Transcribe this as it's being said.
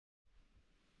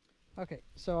Okay,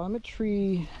 so I'm at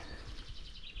tree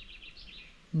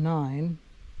 9,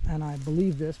 and I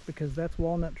believe this because that's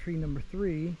walnut tree number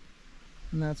 3,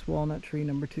 and that's walnut tree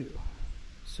number 2.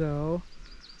 So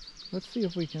let's see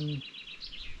if we can,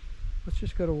 let's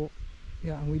just go to,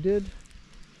 yeah, and we did,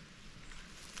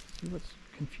 see what's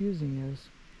confusing is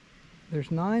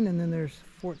there's 9 and then there's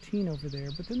 14 over there,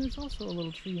 but then there's also a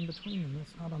little tree in between them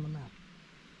that's not on the map.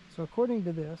 So according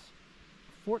to this,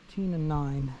 14 and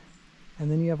 9, and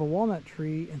then you have a walnut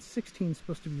tree, and 16 is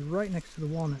supposed to be right next to the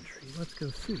walnut tree. Let's go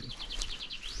see.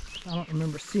 I don't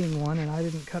remember seeing one, and I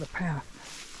didn't cut a path.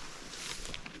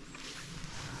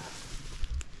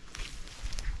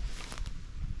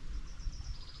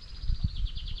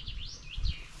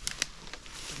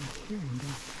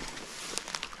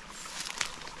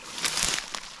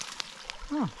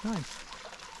 Oh, nice.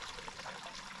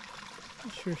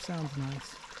 That sure sounds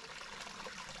nice.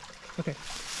 Okay.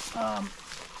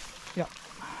 Yeah.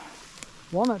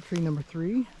 Walnut tree number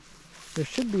 3. There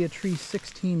should be a tree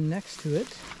 16 next to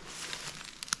it.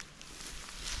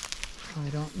 I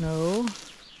don't know.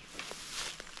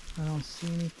 I don't see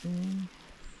anything.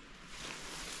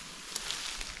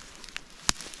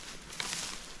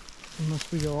 Unless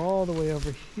we go all the way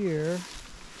over here.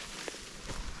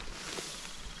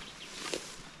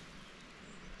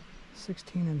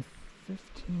 16 and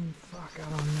 15. Fuck, I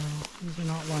don't know. These are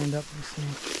not lined up the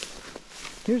same.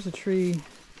 Here's a tree.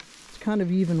 It's kind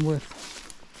of even with.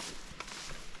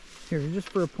 Here, just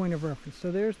for a point of reference.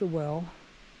 So there's the well.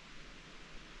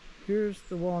 Here's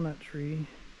the walnut tree.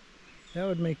 That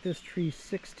would make this tree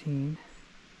 16,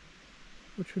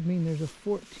 which would mean there's a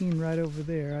 14 right over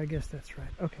there. I guess that's right.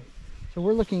 Okay, so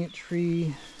we're looking at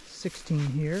tree 16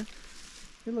 here.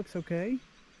 It looks okay.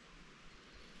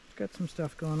 It's got some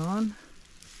stuff going on.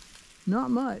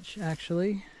 Not much,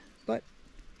 actually, but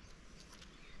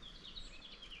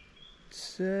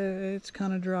it's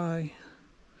kind of dry.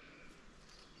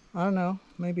 I don't know,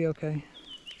 maybe okay.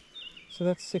 So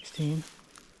that's 16.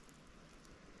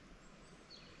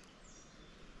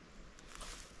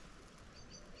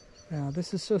 Now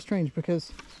this is so strange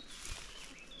because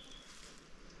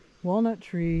walnut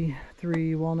tree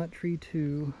 3, walnut tree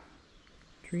 2,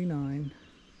 tree 9,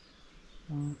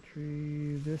 walnut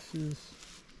tree, this is,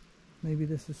 maybe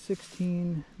this is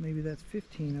 16, maybe that's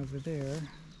 15 over there.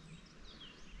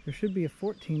 There should be a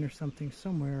 14 or something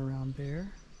somewhere around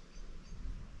there,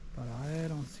 but I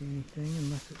don't see anything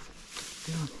unless it's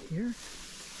down here.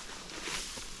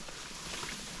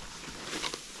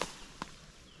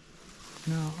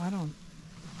 No, I don't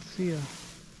see a...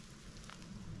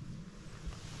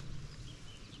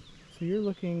 So you're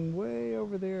looking way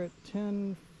over there at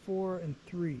 10, 4, and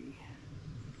 3.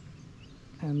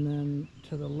 And then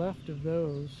to the left of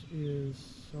those is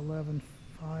 11,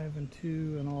 5, and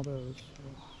 2, and all those. So,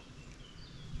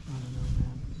 I don't know,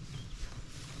 man.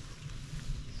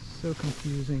 So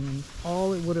confusing. And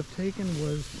all it would have taken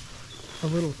was a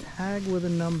little tag with a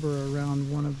number around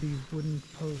one of these wooden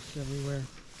posts everywhere.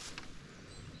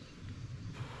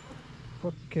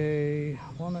 Okay,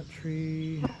 walnut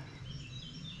tree,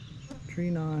 tree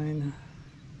 9.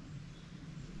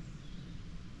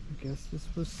 I guess this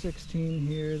was 16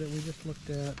 here that we just looked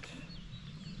at.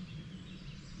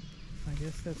 I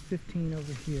guess that's 15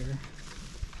 over here.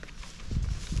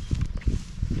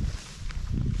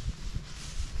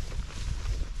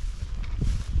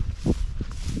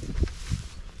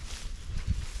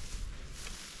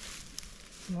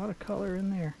 A lot of color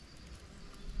in there.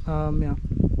 Yeah.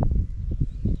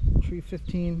 Tree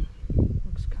 15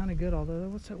 looks kind of good, although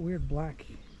what's that weird black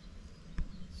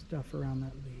stuff around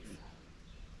that leaf?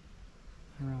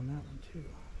 Around that one too.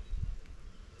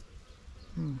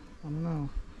 I don't know.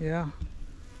 Yeah,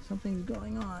 something's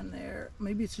going on there.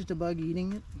 Maybe it's just a bug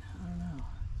eating it. I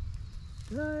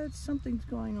don't know. Something's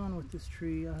going on with this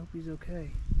tree. I hope he's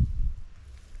okay.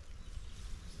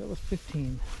 So that was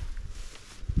 15.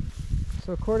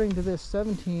 So according to this,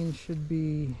 17 should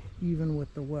be even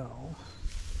with the well.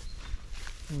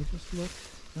 And we just looked.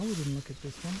 No, we didn't look at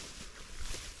this one.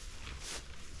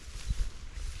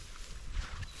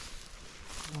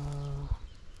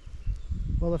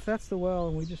 Well, if that's the well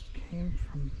and we just came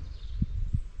from,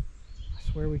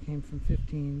 I swear we came from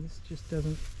 15, this just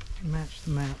doesn't match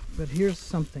the map. But here's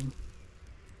something.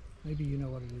 Maybe you know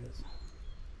what it is.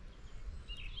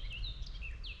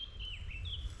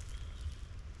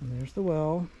 And there's the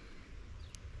well.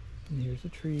 And here's a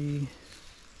tree.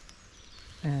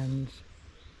 And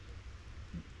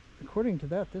according to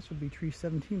that, this would be tree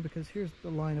 17 because here's the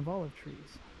line of olive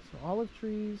trees. So olive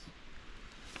trees,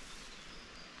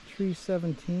 tree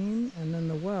 17, and then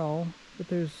the well, but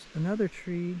there's another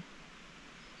tree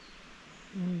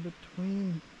in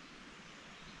between.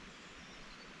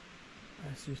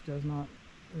 this just does not,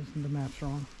 the map's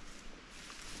wrong.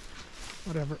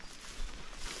 Whatever.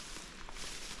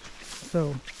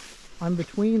 So I'm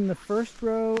between the first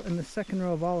row and the second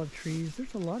row of olive trees.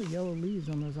 There's a lot of yellow leaves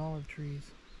on those olive trees.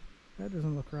 That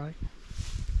doesn't look right.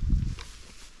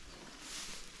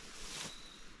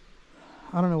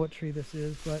 I don't know what tree this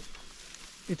is, but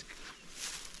it's,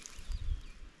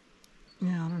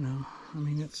 yeah, I don't know. I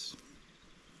mean, it's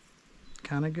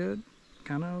kind of good,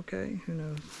 kind of okay, who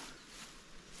knows.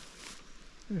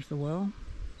 There's the well.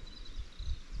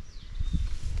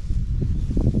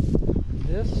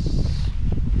 This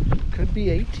could be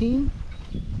 18,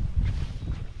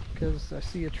 because I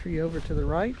see a tree over to the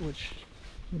right, which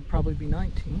would probably be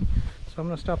 19. So I'm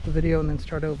going to stop the video and then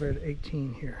start over at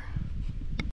 18 here.